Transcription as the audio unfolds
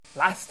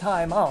Last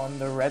time on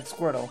the Red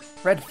Squirtle,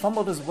 Red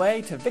fumbled his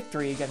way to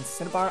victory against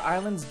Cinnabar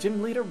Island's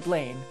gym leader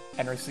Blaine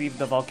and received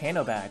the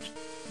Volcano Badge.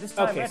 This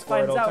time Okay, Red Squirtle,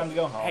 finds out... time to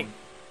go home.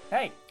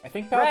 Hey, I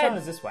think Red! Palatown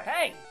is this way.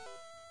 Hey!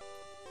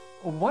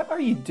 What are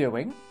you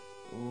doing?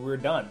 We're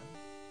done.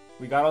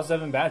 We got all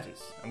 7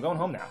 badges. I'm going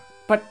home now.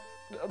 But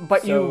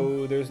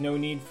So there's no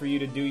need for you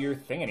to do your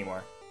thing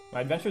anymore. My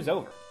adventure's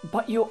over.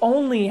 But you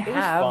only It was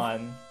have...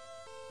 fun.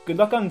 Good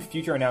luck on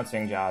future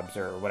announcing jobs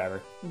or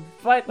whatever.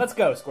 But... Let's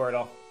go,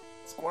 Squirtle.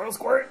 Squirtle,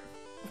 Squirt.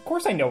 Of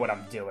course I know what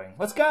I'm doing.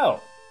 Let's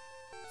go.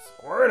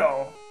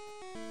 Squirtle.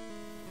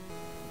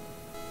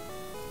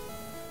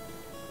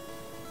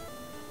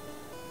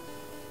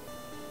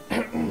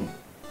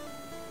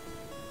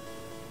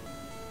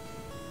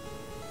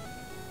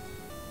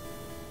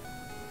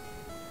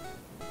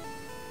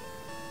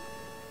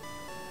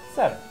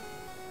 Seven.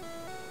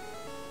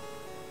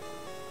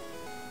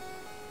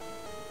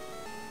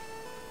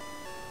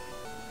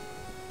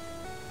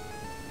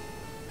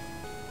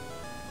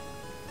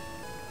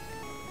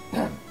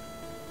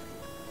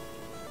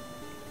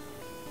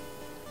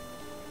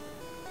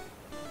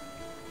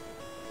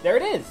 There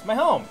it is, my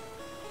home.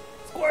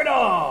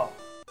 Squirtle!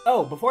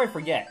 Oh, before I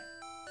forget,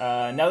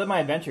 now that my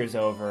adventure's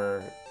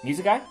over,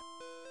 music guy?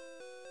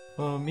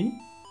 Me?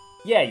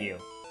 Yeah, you.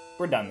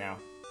 We're done now.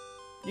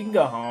 You can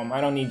go home. I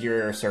don't need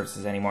your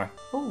services anymore.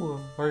 Oh,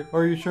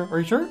 are you sure? Are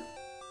you sure?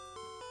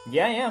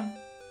 Yeah, I am.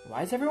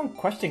 Why is everyone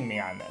questioning me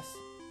on this?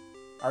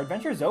 Our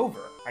adventure's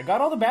over. I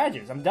got all the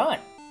badges. I'm done.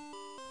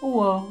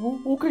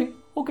 Okay.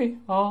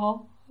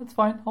 That's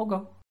fine. I'll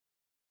go.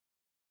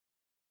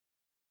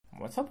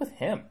 What's up with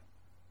him?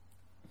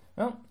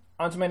 Well,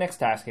 on to my next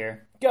task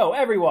here. Go,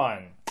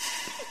 everyone!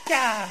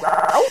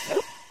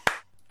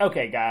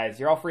 Okay, guys,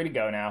 you're all free to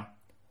go now.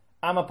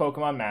 I'm a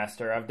Pokemon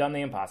master. I've done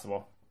the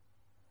impossible.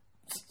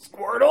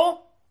 Squirtle?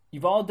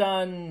 You've all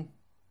done...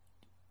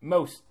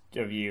 Most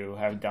of you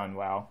have done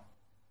well.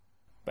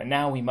 But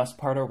now we must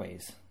part our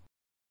ways.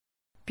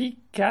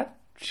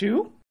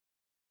 Pikachu?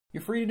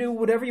 You're free to do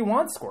whatever you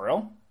want,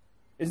 Squirrel.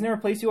 Isn't there a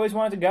place you always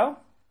wanted to go?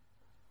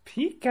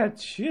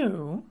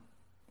 Pikachu?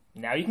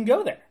 Now you can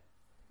go there.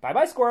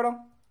 Bye-bye, Squirtle.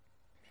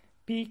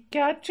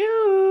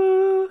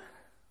 Pikachu!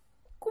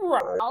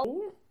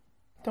 Growl.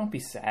 Don't be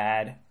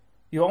sad.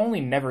 You'll only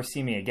never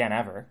see me again,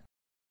 ever.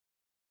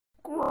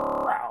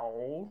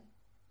 Growl.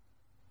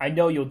 I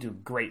know you'll do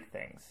great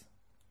things.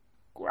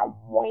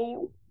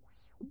 Growl.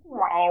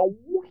 Growl.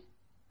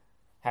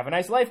 Have a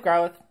nice life,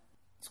 Garlith.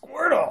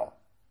 Squirtle!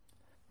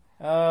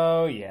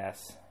 Oh,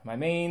 yes. My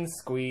main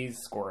squeeze,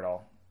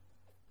 Squirtle.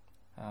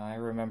 I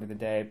remember the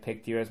day I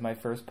picked you as my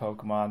first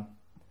Pokemon.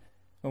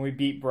 When we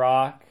beat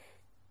Brock.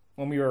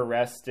 When we were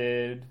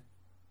arrested.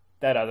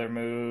 That other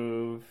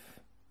move.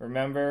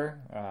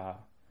 Remember?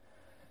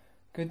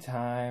 Good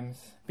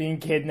times. Being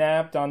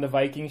kidnapped on the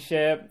Viking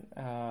ship.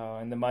 Oh,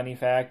 and the money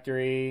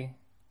factory.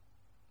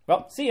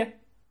 Well, see ya.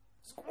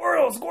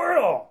 Squirtle,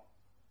 Squirtle!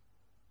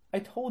 I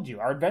told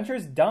you, our adventure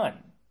is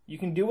done. You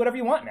can do whatever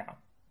you want now.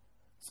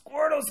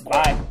 Squirtle, Squirtle!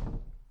 Bye.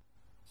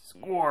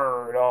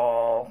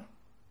 Squirtle.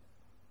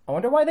 I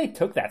wonder why they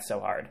took that so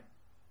hard.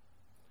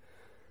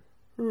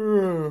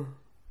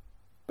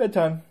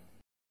 Bedtime.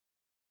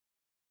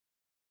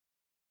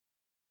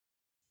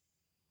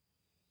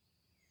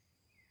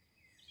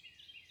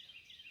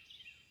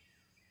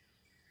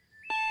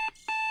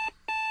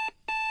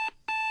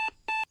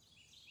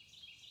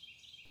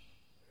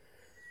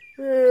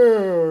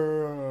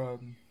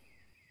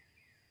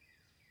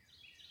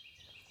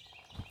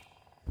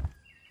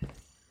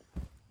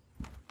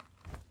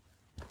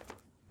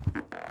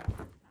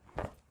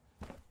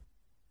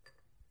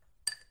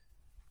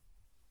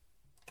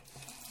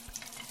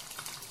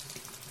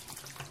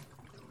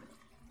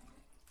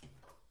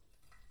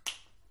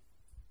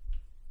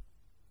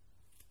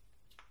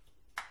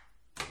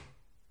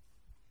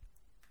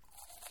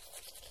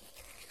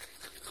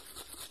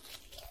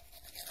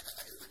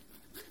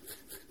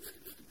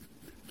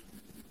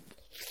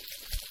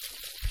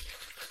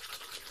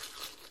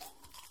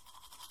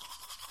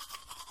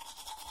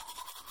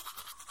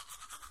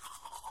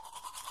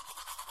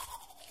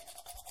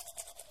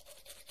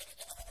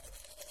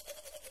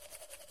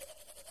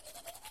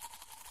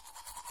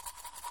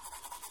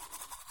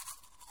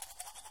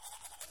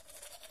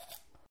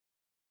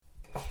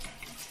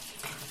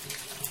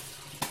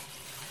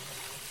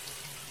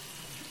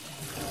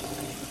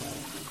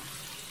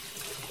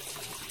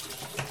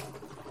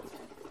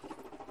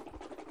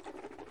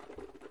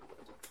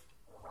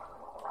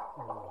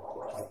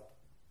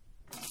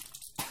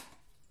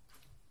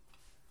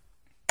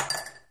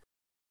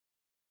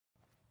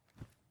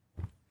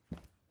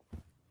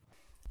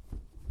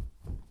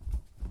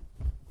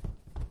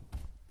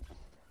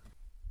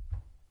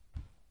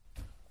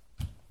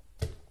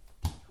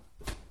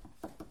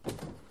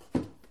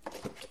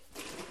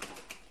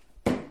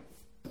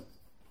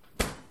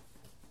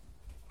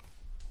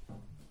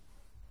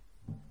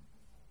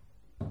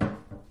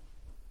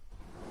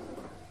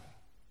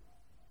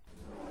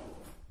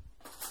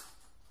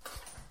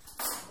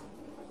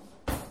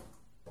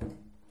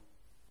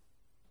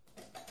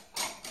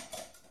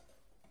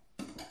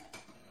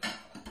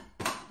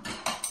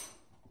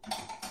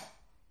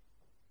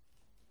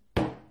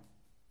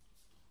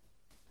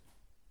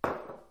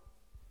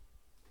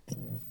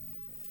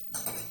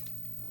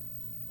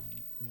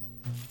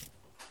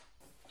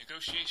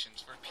 negotiations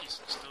for peace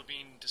are still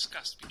being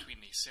discussed between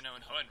the Sinnoh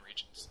and Hoenn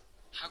regions.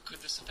 How could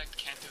this affect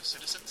Kanto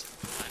citizens?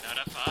 Find out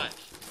at 5.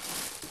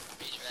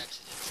 A major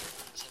accident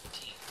on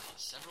 17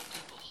 caused several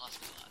people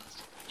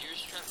hospitalized.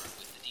 Here's Trevor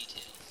with the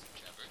details.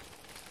 Trevor?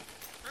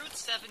 Route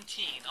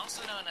 17,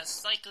 also known as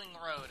Cycling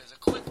Road, is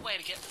a quick way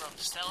to get from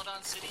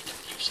Celadon City to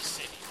Fuchsia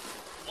City.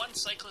 One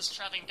cyclist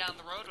traveling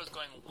down the road was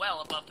going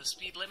well above the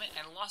speed limit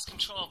and lost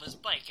control of his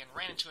bike and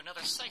ran into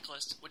another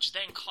cyclist, which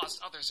then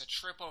caused others to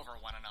trip over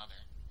one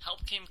another.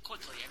 Help came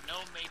quickly and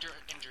no major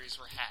injuries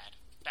were had.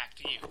 Back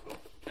to you.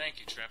 Thank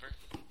you, Trevor.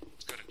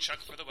 Let's go to Chuck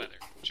for the weather.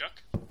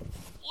 Chuck?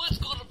 Well, it's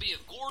gonna be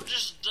a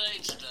gorgeous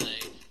day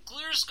today.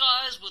 Clear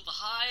skies with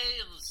a high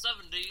in the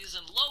 70s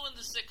and low in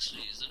the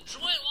 60s.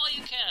 Enjoy it while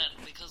you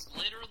can, because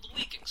later in the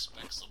week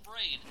expect some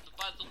rain. But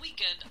by the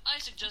weekend, I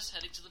suggest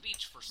heading to the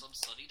beach for some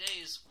sunny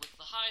days, with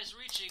the highs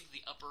reaching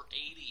the upper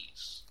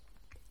 80s.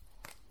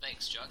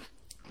 Thanks, Chuck.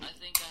 I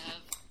think I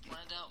have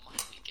planned out my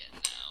weekend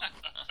now.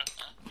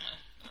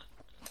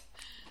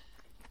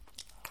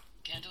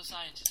 Kanto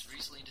scientists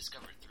recently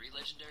discovered 3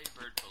 legendary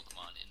bird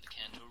Pokemon in the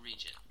Kanto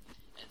region,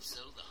 and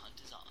so the hunt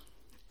is on.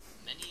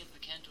 Many of the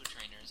Kanto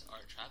trainers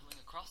are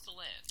traveling across the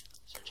land,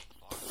 searching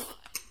far and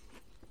wide,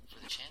 for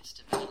the chance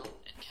to battle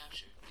and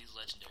capture these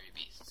legendary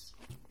beasts.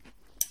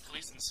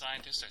 Police and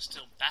scientists are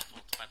still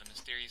baffled by the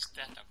mysterious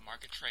death of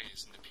Margaret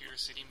Trey's in the Pewter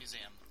City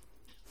Museum.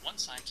 One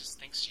scientist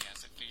thinks she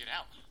has it figured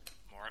out.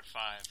 More at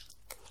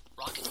 5.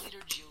 Rocket leader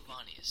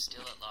Giovanni is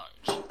still at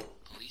large.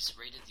 Police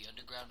raided the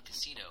underground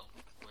casino,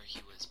 where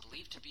he was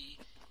believed to be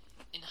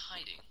in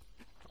hiding,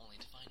 only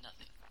to find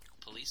nothing.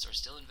 Police are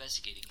still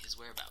investigating his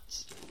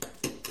whereabouts.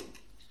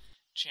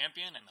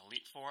 Champion and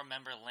Elite Four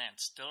member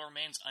Lance still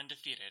remains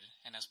undefeated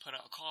and has put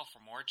out a call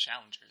for more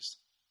challengers.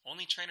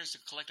 Only trainers who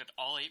collected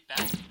all 8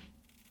 badges.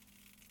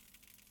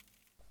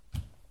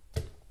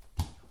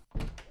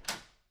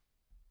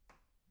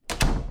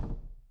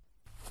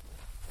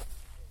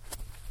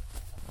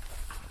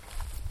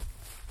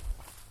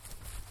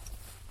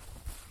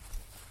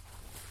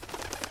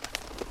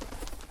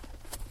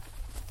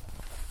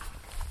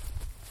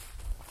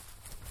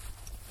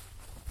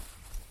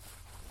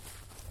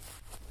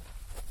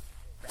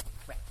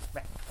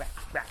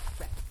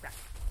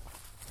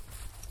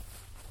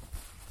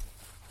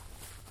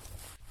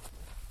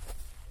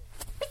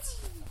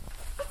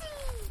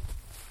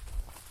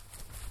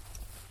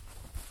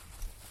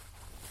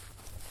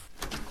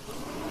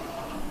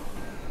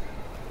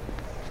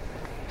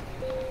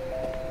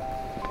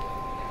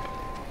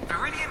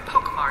 Viridian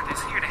Pokemart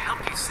is here to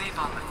help you save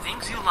on the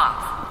things you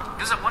love.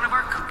 Visit one of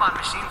our coupon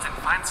machines and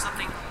find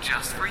something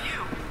just for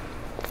you.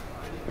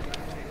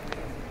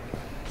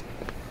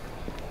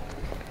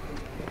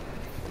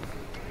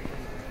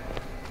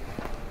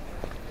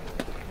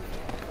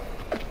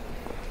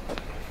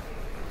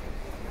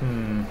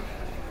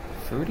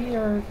 Fruity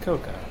or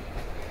coca?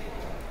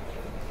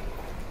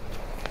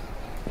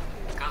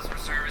 Customer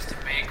service to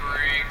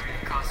bakery.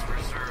 Customer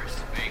service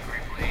to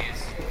bakery,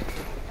 please.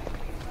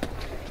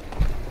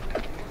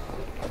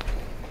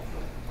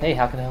 Hey,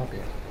 how can I help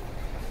you?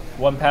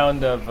 1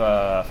 pound of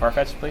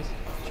Farfetch'd, please.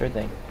 Sure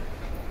thing.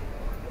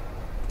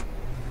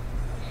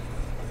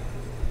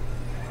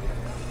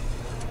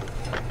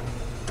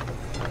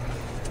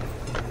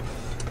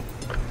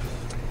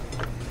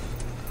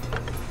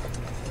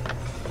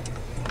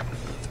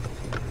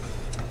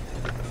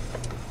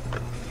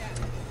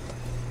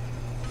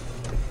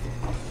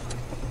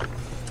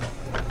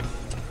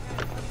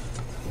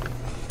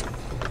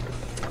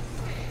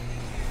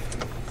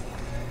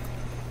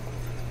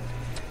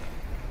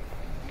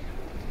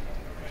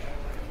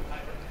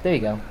 There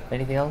you go.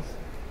 Anything else?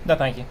 No,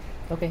 thank you.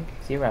 Okay,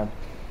 see you around.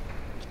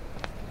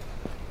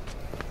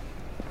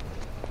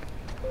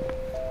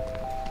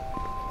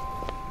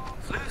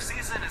 Flu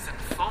season is in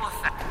full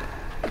effect.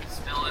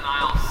 Still in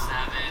aisle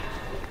 7.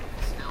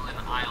 Still in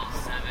aisle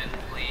 7,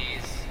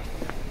 please.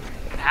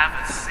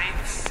 Have a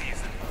safe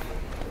season.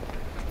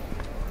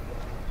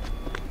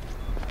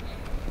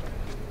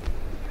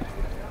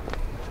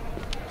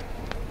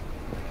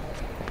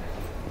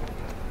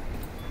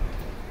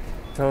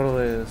 Total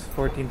is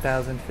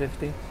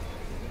 14,050.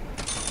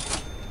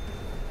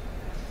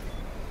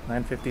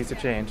 950's a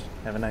change.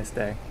 Have a nice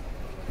day.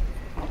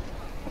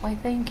 Why,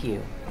 thank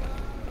you.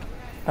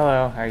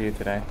 Hello, how are you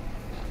today?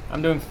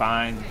 I'm doing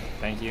fine,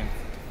 thank you.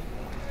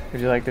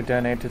 Would you like to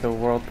donate to the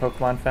World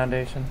Pokemon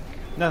Foundation?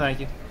 No, thank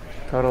you.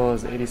 Total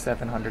is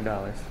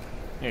 $8,700.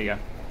 Here you go.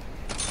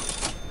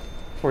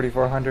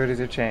 4,400 is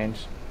your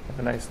change. Have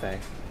a nice day.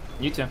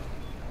 You too.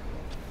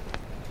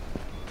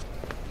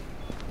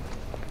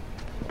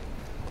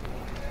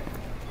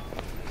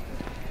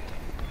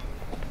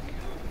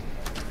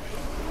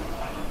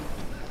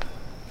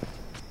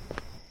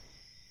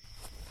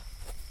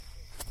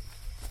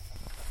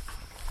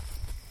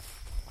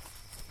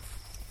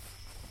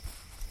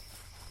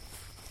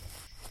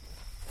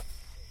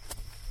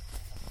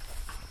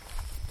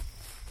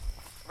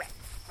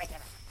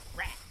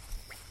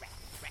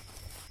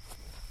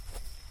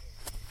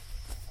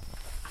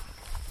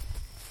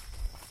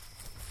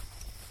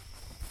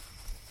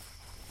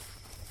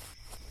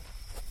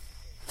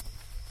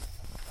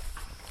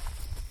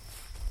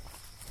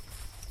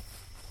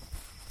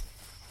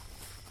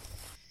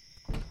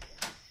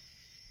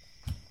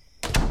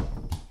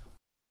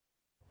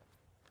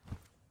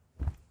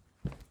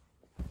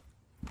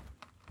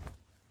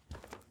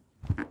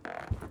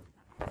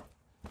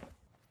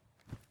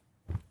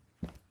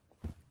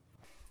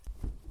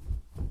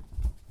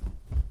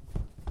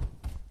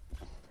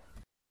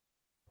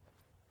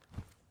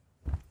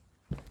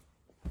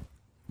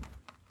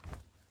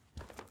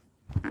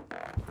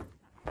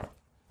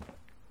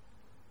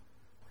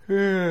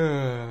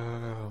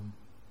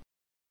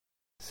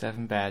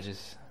 7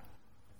 badges.